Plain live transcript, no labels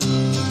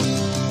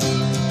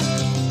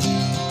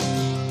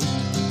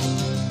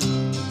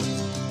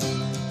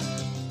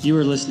You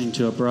are listening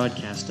to a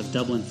broadcast of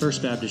Dublin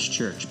First Baptist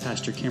Church,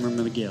 Pastor Cameron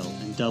McGill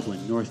in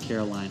Dublin, North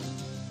Carolina.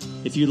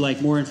 If you'd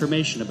like more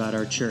information about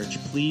our church,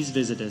 please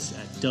visit us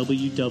at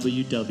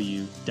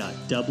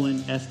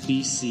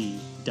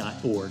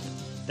www.dublinfbc.org.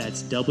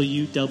 That's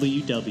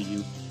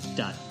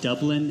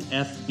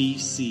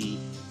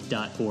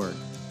www.dublinfbc.org.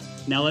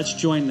 Now let's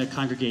join the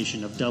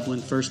congregation of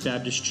Dublin First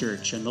Baptist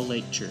Church and the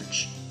Lake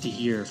Church to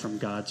hear from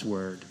God's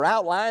Word.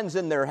 Outlines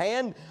in their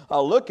hand,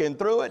 looking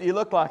through it, you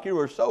look like you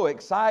were so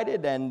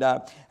excited, and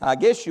I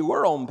guess you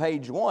were on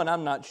page 1,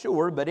 I'm not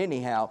sure, but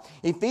anyhow.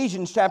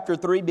 Ephesians chapter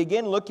 3,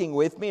 begin looking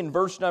with me in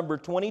verse number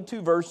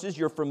 22 verses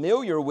you're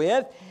familiar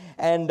with,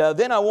 and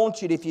then I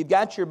want you to, if you've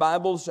got your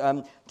Bibles,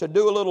 to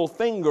do a little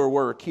finger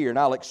work here, and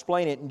I'll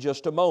explain it in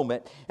just a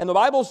moment. And the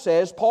Bible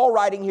says, Paul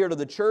writing here to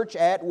the church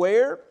at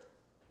where?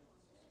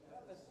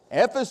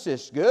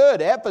 Ephesus.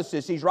 Good,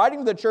 Ephesus. He's writing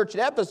to the church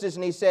at Ephesus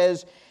and he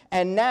says,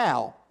 "And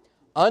now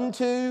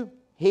unto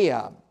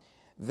Him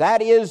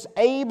that is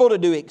able to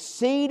do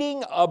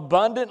exceeding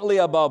abundantly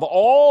above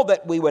all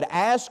that we would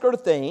ask or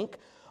think,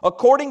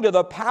 according to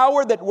the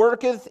power that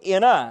worketh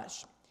in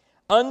us.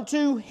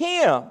 Unto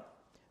Him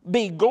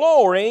be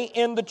glory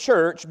in the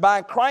church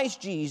by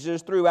Christ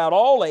Jesus throughout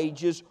all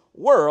ages,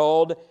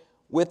 world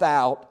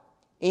without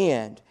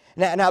end."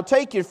 Now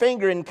take your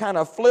finger and kind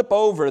of flip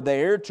over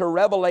there to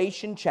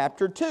Revelation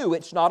chapter 2.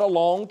 It's not a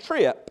long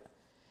trip.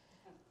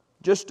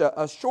 Just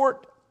a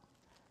short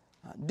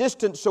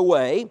distance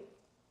away.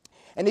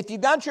 And if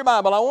you've got your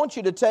Bible, I want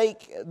you to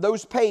take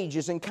those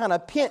pages and kind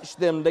of pinch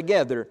them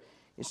together.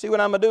 You see what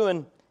I'm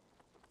doing?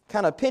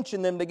 Kind of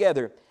pinching them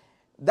together.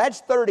 That's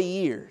 30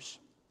 years.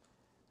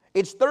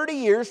 It's 30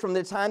 years from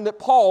the time that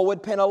Paul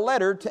would pen a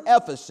letter to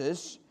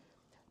Ephesus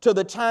to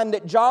the time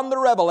that John the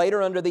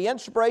Revelator, under the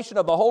inspiration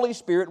of the Holy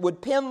Spirit,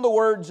 would pen the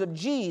words of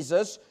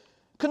Jesus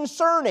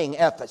concerning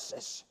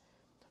Ephesus.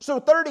 So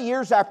 30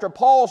 years after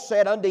Paul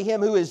said, "Unto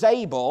Him who is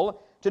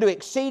able to do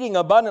exceeding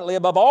abundantly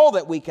above all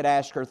that we could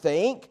ask or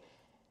think,"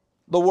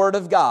 the Word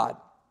of God.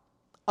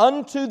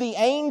 "Unto the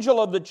angel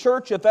of the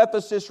church of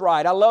Ephesus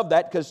write." I love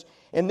that because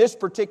in this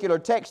particular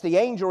text, the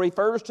angel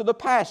refers to the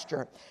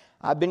pastor.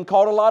 I've been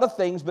called a lot of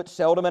things, but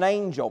seldom an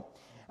angel.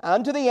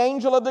 "Unto the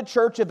angel of the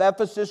church of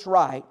Ephesus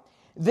write,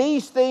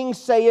 These things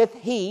saith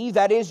He,"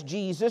 that is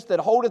Jesus, "that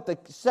holdeth the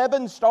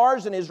 7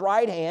 stars in His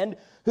right hand,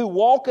 who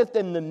walketh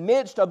in the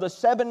midst of the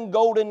 7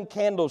 golden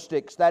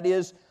candlesticks," that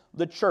is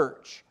the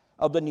church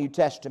of the New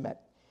Testament.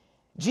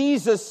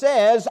 Jesus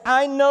says,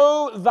 "I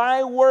know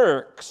thy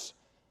works,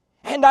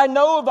 and I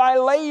know thy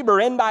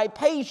labor and thy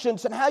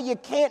patience, and how you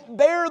can't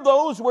bear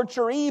those which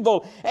are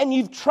evil, and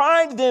you've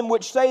tried them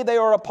which say they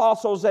are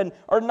apostles and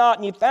are not,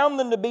 and you found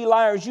them to be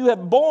liars. You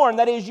have borne,"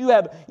 that is, you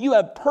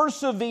have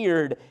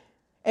persevered,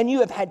 "and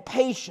you have had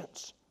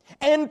patience.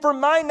 And for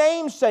my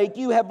name's sake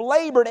you have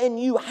labored, and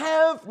you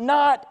have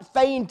not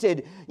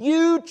fainted."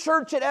 You,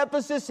 church at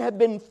Ephesus, have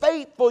been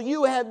faithful.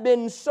 You have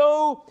been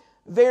so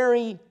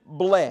very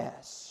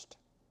blessed.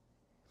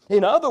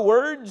 In other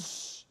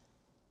words,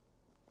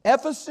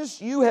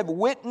 Ephesus, you have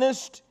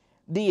witnessed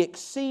the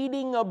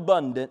exceeding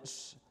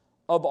abundance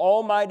of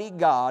Almighty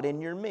God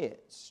in your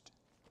midst.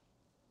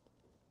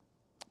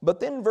 But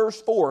then verse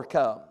 4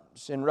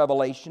 comes in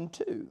Revelation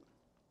 2.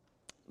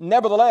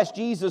 "Nevertheless,"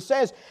 Jesus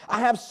says, "I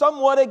have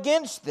somewhat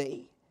against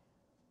thee,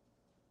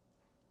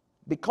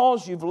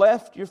 because you've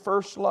left your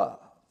first love."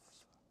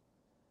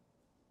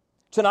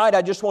 Tonight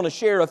I just want to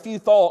share a few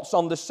thoughts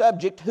on the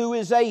subject, who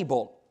is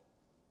able?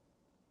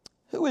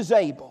 Who is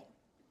able?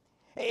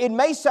 It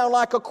may sound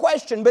like a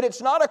question, but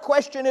it's not a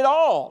question at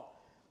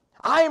all.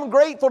 I am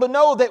grateful to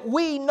know that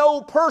we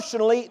know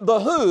personally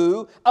the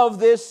who of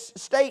this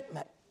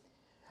statement.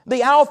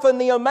 The Alpha and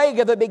the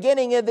Omega, the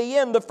beginning and the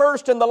end, the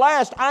first and the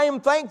last. I am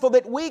thankful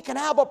that we can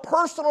have a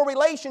personal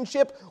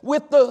relationship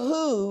with the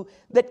who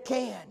that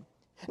can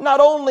not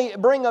only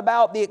bring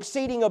about the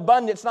exceeding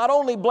abundance, not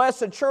only bless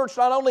a church,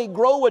 not only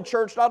grow a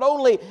church, not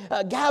only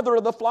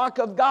gather the flock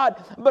of God,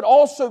 but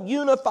also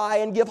unify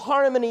and give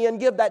harmony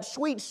and give that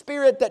sweet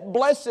spirit that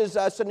blesses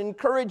us and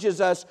encourages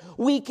us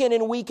week in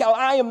and week out.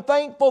 I am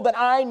thankful that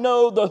I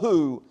know the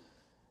who.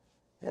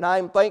 And I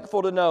am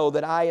thankful to know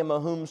that I am a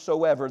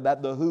whomsoever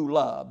that the who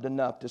loved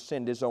enough to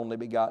send His only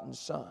begotten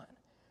Son.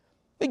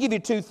 Let me give you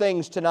 2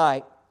 things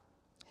tonight.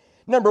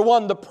 Number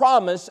 1, the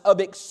promise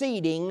of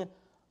exceeding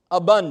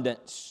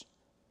abundance.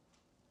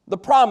 The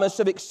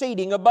promise of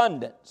exceeding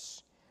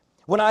abundance.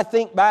 When I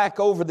think back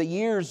over the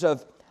years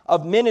of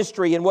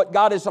ministry and what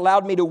God has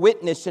allowed me to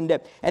witness and to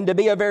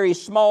be a very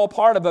small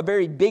part of a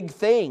very big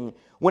thing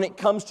when it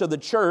comes to the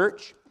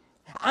church,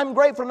 I'm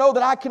grateful to know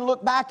that I can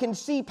look back and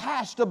see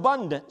past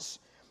abundance.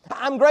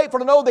 I'm grateful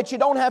to know that you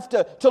don't have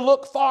to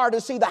look far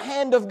to see the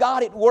hand of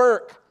God at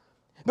work.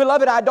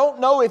 Beloved, I don't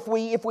know if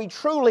we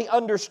truly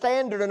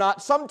understand it or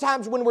not.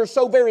 Sometimes when we're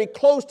so very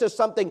close to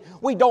something,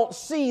 we don't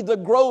see the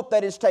growth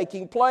that is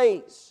taking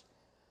place.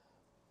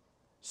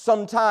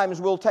 Sometimes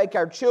we'll take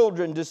our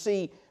children to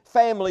see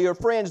family or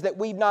friends that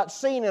we've not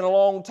seen in a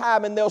long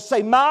time, and they'll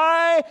say,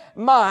 my,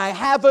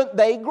 haven't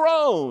they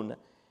grown?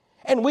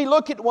 And we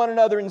look at one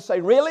another and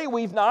say, really?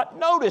 We've not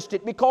noticed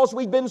it because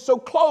we've been so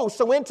close,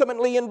 so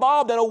intimately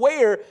involved and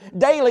aware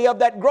daily of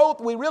that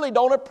growth, we really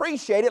don't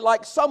appreciate it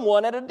like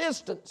someone at a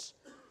distance.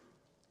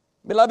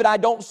 Beloved, I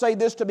don't say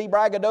this to be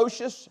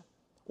braggadocious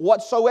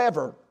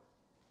whatsoever,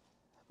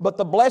 but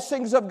the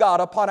blessings of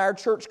God upon our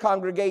church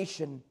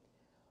congregation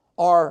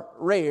are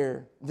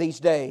rare these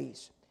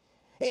days.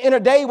 In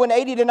a day when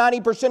 80 to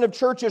 90% of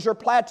churches are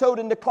plateaued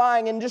and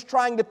declining and just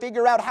trying to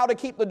figure out how to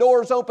keep the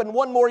doors open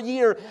one more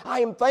year, I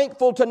am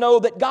thankful to know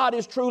that God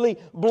has truly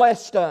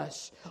blessed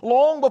us.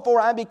 Long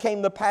before I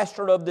became the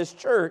pastor of this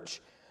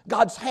church,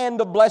 God's hand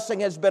of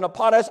blessing has been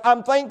upon us.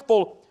 I'm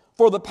thankful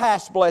for the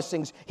past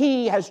blessings.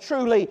 He has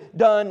truly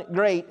done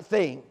great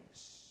things.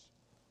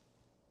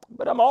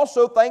 But I'm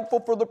also thankful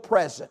for the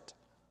present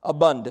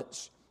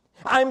abundance.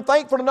 I'm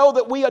thankful to know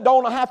that we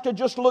don't have to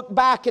just look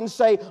back and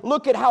say,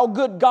 look at how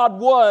good God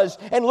was,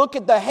 and look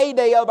at the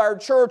heyday of our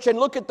church, and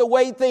look at the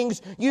way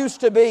things used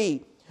to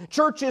be.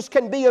 Churches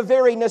can be a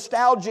very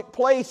nostalgic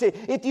place.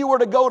 If you were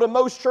to go to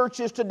most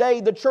churches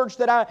today, the church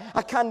that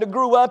I kind of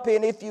grew up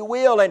in, if you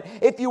will, and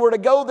if you were to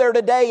go there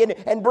today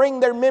and bring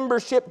their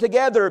membership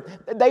together,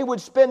 they would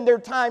spend their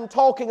time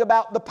talking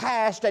about the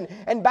past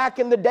and back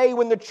in the day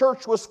when the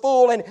church was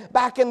full, and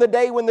back in the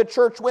day when the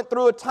church went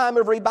through a time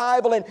of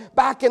revival, and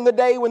back in the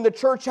day when the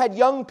church had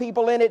young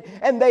people in it,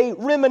 and they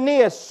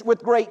reminisce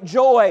with great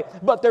joy,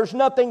 but there's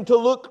nothing to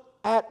look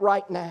at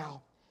right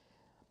now.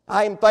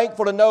 I am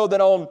thankful to know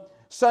that on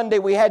Sunday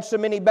we had so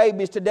many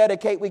babies to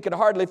dedicate we could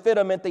hardly fit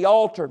them at the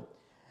altar.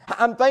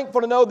 I'm thankful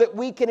to know that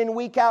week in and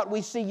week out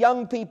we see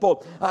young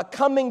people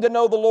coming to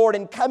know the Lord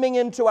and coming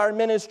into our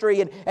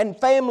ministry, and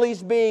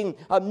families being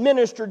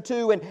ministered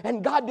to,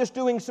 and God just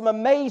doing some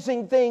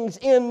amazing things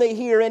in the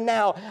here and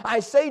now. I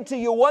say to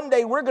you, one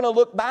day we're going to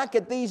look back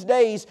at these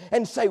days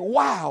and say,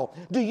 wow,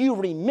 do you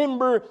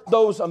remember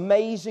those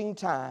amazing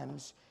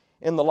times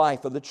in the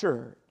life of the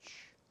church?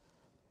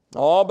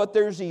 Oh, but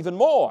there's even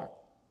more.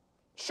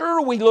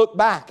 Sure, we look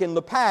back in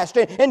the past,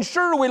 and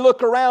sure, we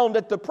look around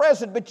at the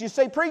present, but you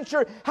say,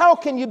 preacher, how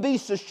can you be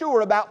so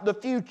sure about the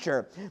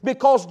future?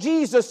 Because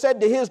Jesus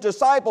said to His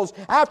disciples,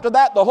 after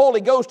that the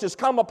Holy Ghost has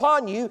come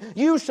upon you,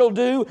 you shall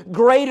do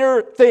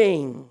greater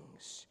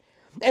things.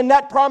 And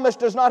that promise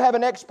does not have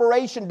an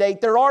expiration date.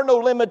 There are no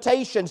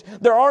limitations.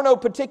 There are no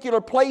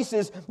particular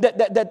places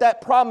that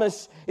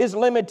promise is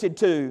limited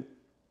to.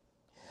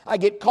 I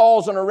get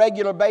calls on a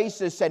regular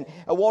basis and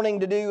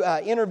wanting to do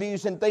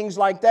interviews and things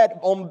like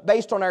that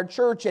based on our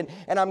church, and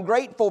I'm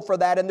grateful for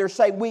that. And they're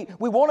saying, we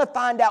want to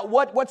find out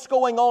what's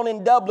going on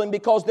in Dublin,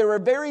 because there are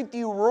very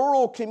few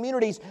rural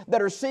communities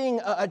that are seeing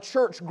a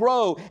church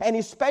grow, and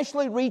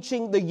especially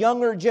reaching the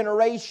younger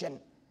generation.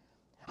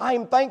 I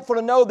am thankful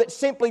to know that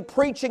simply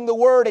preaching the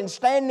Word and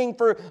standing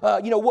for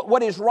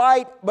what is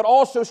right, but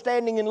also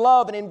standing in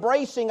love and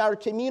embracing our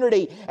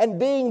community and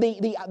being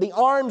the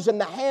arms and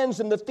the hands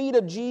and the feet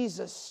of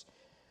Jesus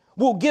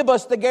will give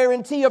us the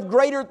guarantee of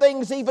greater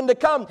things even to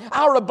come.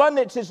 Our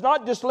abundance is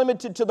not just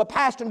limited to the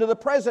past and to the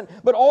present,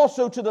 but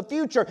also to the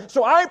future.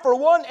 So I, for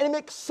one, am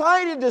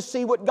excited to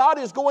see what God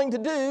is going to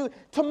do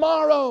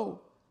tomorrow.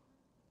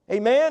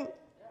 Amen?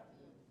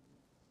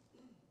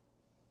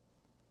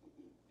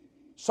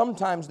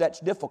 Sometimes that's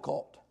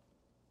difficult.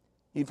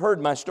 You've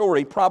heard my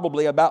story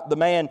probably about the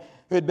man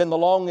who had been the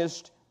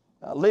longest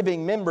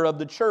living member of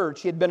the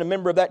church. He had been a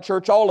member of that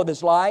church all of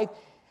his life.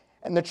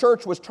 And the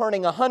church was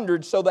turning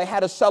 100, so they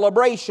had a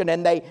celebration,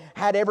 and they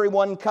had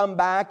everyone come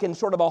back in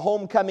sort of a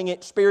homecoming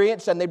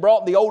experience, and they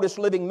brought the oldest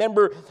living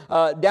member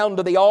down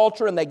to the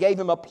altar, and they gave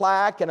him a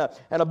plaque and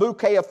a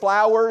bouquet of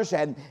flowers,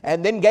 and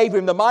then gave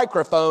him the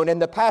microphone.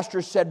 And the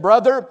pastor said,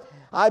 brother,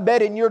 I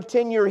bet in your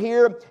tenure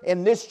here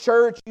in this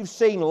church, you've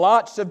seen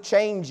lots of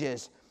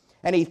changes.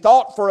 And he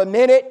thought for a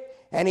minute,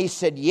 and he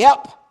said,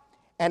 yep,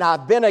 and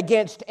I've been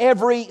against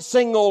every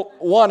single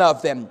one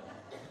of them.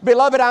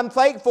 Beloved, I'm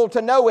thankful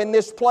to know in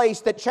this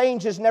place that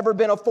change has never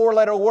been a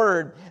four-letter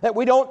word, that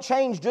we don't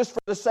change just for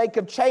the sake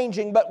of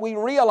changing, but we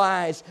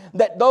realize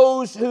that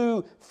those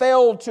who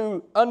fail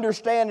to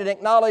understand and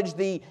acknowledge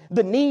the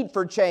need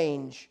for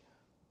change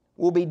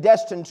will be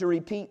destined to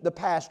repeat the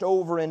past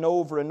over and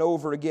over and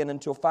over again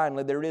until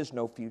finally there is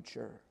no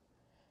future.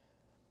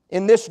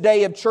 In this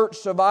day of church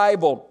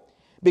survival,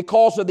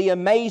 because of the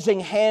amazing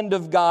hand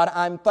of God,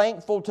 I'm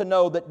thankful to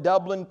know that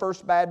Dublin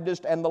First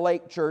Baptist and the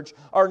Lake Church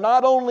are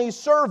not only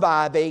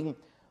surviving,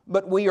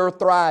 but we are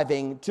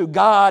thriving. To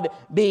God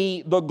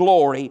be the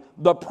glory,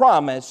 the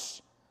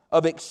promise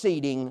of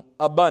exceeding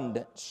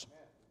abundance.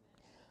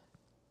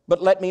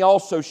 But let me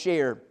also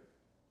share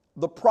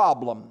the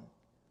problem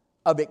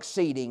of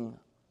exceeding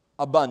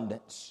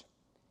abundance.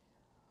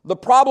 The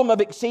problem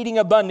of exceeding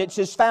abundance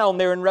is found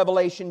there in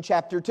Revelation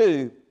chapter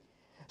 2.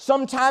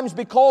 Sometimes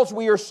because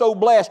we are so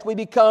blessed, we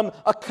become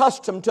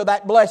accustomed to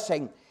that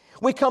blessing.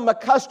 We become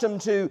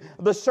accustomed to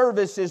the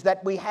services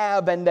that we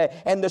have and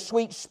the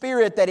sweet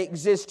spirit that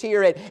exists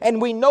here,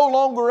 and we no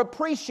longer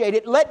appreciate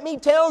it. Let me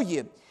tell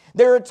you,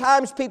 There are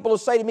times people will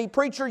say to me,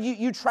 "Preacher,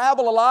 you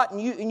travel a lot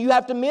and you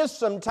have to miss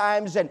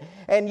sometimes, and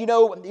you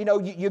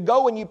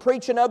go and you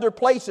preach in other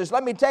places."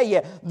 Let me tell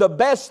you, the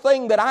best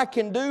thing that I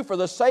can do for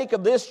the sake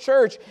of this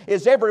church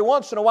is every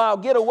once in a while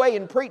get away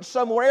and preach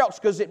somewhere else,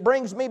 because it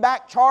brings me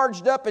back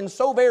charged up and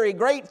so very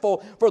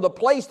grateful for the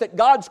place that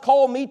God's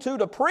called me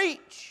to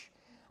preach.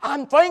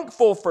 I'm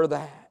thankful for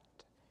that.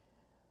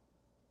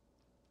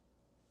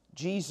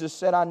 Jesus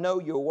said, "I know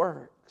your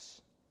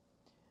works."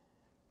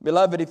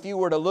 Beloved, if you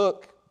were to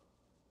look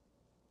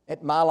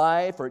at my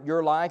life or at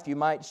your life, you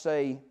might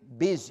say,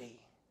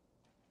 busy.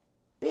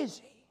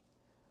 Busy.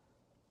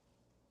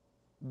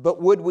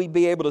 But would we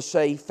be able to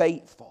say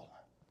faithful?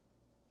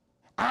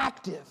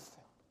 Active.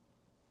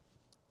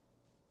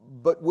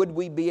 But would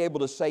we be able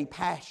to say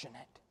passionate?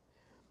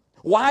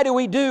 Why do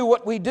we do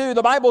what we do?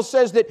 The Bible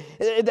says that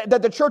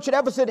the church at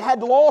Ephesus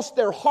had lost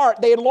their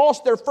heart. They had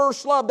lost their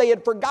first love. They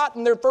had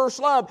forgotten their first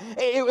love.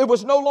 It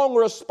was no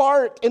longer a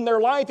spark in their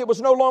life. It was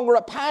no longer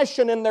a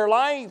passion in their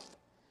life.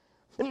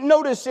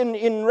 Notice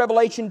in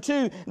Revelation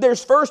 2,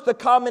 there's first the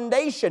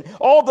commendation.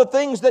 All the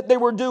things that they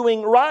were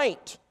doing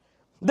right.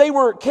 They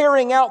were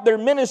carrying out their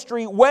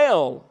ministry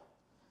well.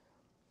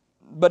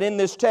 But in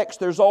this text,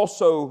 there's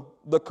also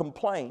the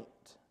complaint.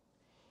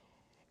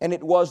 And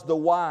it was the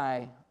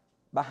why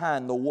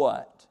behind the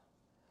what.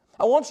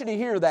 I want you to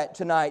hear that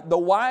tonight. The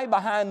why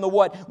behind the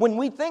what. When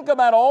we think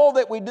about all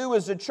that we do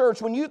as a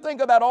church, when you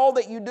think about all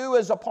that you do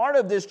as a part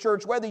of this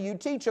church, whether you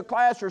teach a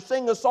class or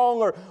sing a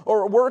song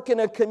or work in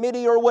a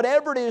committee or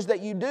whatever it is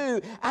that you do,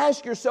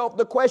 ask yourself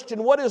the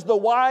question, what is the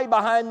why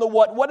behind the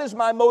what? What is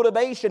my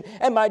motivation?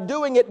 Am I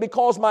doing it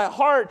because my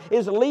heart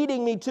is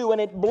leading me to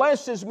and it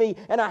blesses me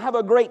and I have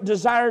a great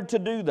desire to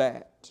do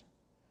that?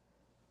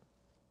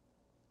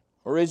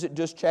 Or is it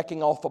just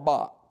checking off a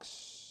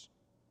box?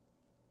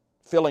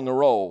 Filling a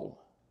role?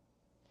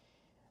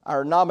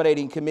 Our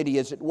nominating committee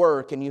is at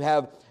work and you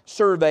have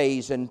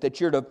surveys and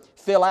that you're to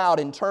fill out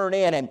and turn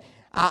in, and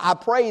I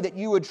pray that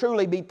you would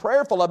truly be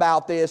prayerful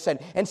about this and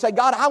say,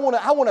 "God, I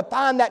want to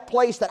find that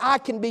place that I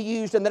can be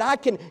used and that I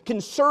can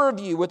serve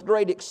you with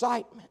great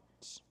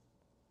excitement."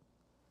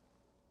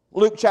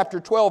 Luke chapter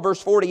 12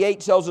 verse 48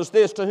 tells us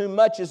this, "To whom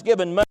much is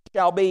given, much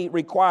shall be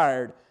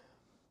required."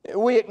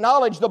 We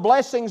acknowledge the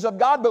blessings of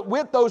God, but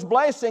with those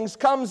blessings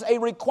comes a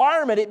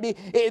requirement.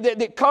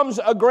 It comes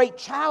a great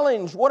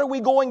challenge. What are we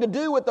going to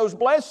do with those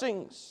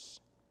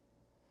blessings?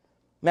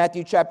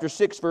 Matthew chapter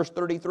 6 verse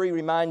 33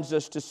 reminds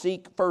us to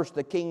seek first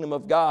the kingdom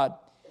of God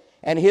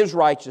and His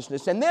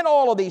righteousness, and then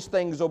all of these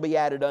things will be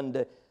added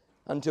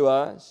unto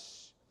us.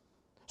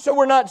 So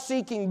we're not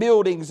seeking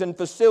buildings and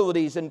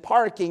facilities and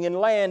parking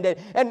and land,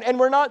 and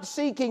we're not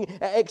seeking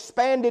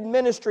expanded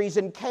ministries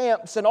and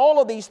camps and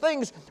all of these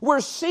things.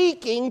 We're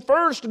seeking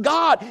first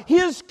God,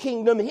 His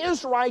kingdom,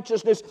 His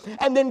righteousness,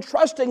 and then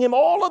trusting Him.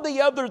 All of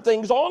the other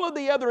things, all of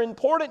the other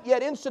important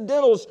yet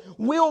incidentals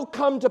will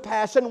come to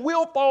pass and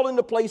will fall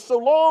into place so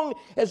long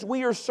as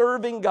we are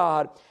serving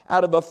God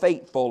out of a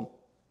faithful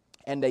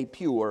and a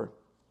pure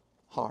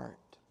heart.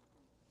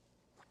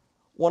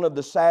 One of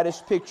the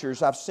saddest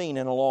pictures I've seen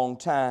in a long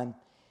time.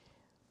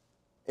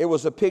 It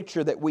was a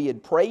picture that we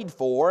had prayed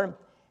for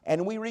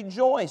and we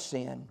rejoice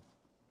in.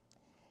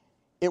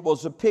 It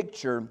was a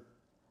picture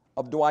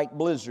of Dwight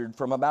Blizzard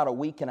from about a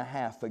week and a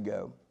half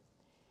ago.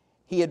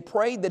 He had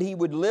prayed that he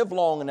would live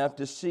long enough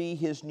to see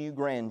his new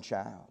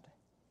grandchild,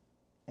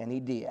 and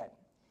he did.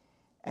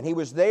 And he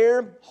was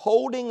there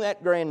holding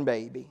that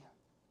grandbaby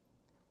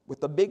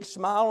with a big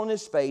smile on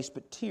his face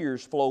but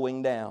tears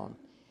flowing down.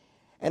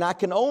 And I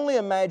can only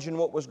imagine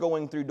what was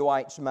going through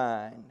Dwight's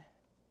mind.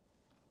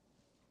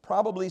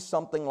 Probably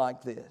something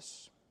like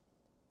this: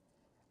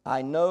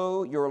 "I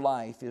know your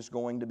life is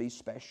going to be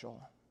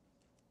special.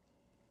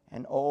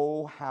 And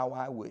oh, how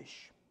I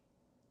wish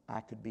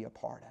I could be a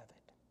part of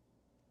it."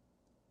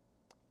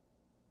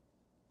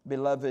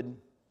 Beloved,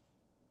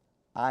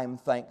 I'm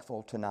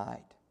thankful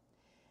tonight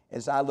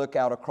as I look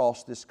out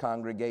across this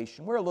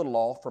congregation. We're a little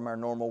off from our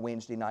normal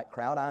Wednesday night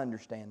crowd. I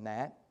understand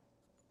that.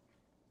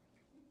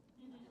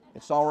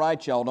 It's all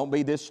right, y'all. Don't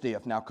be this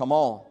stiff. Now, come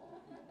on.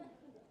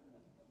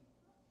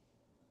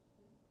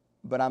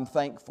 But I'm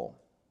thankful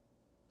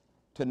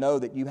to know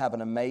that you have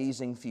an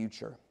amazing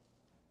future.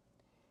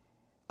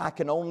 I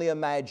can only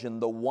imagine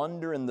the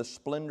wonder and the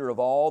splendor of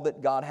all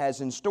that God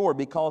has in store,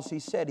 because He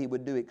said He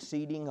would do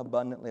exceeding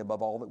abundantly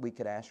above all that we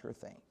could ask or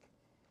think.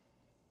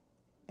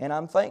 And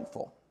I'm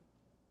thankful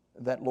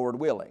that, Lord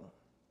willing,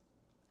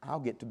 I'll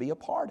get to be a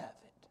part of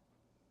it.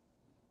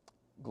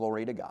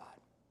 Glory to God.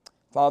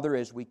 Father,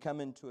 as we come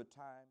into a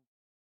time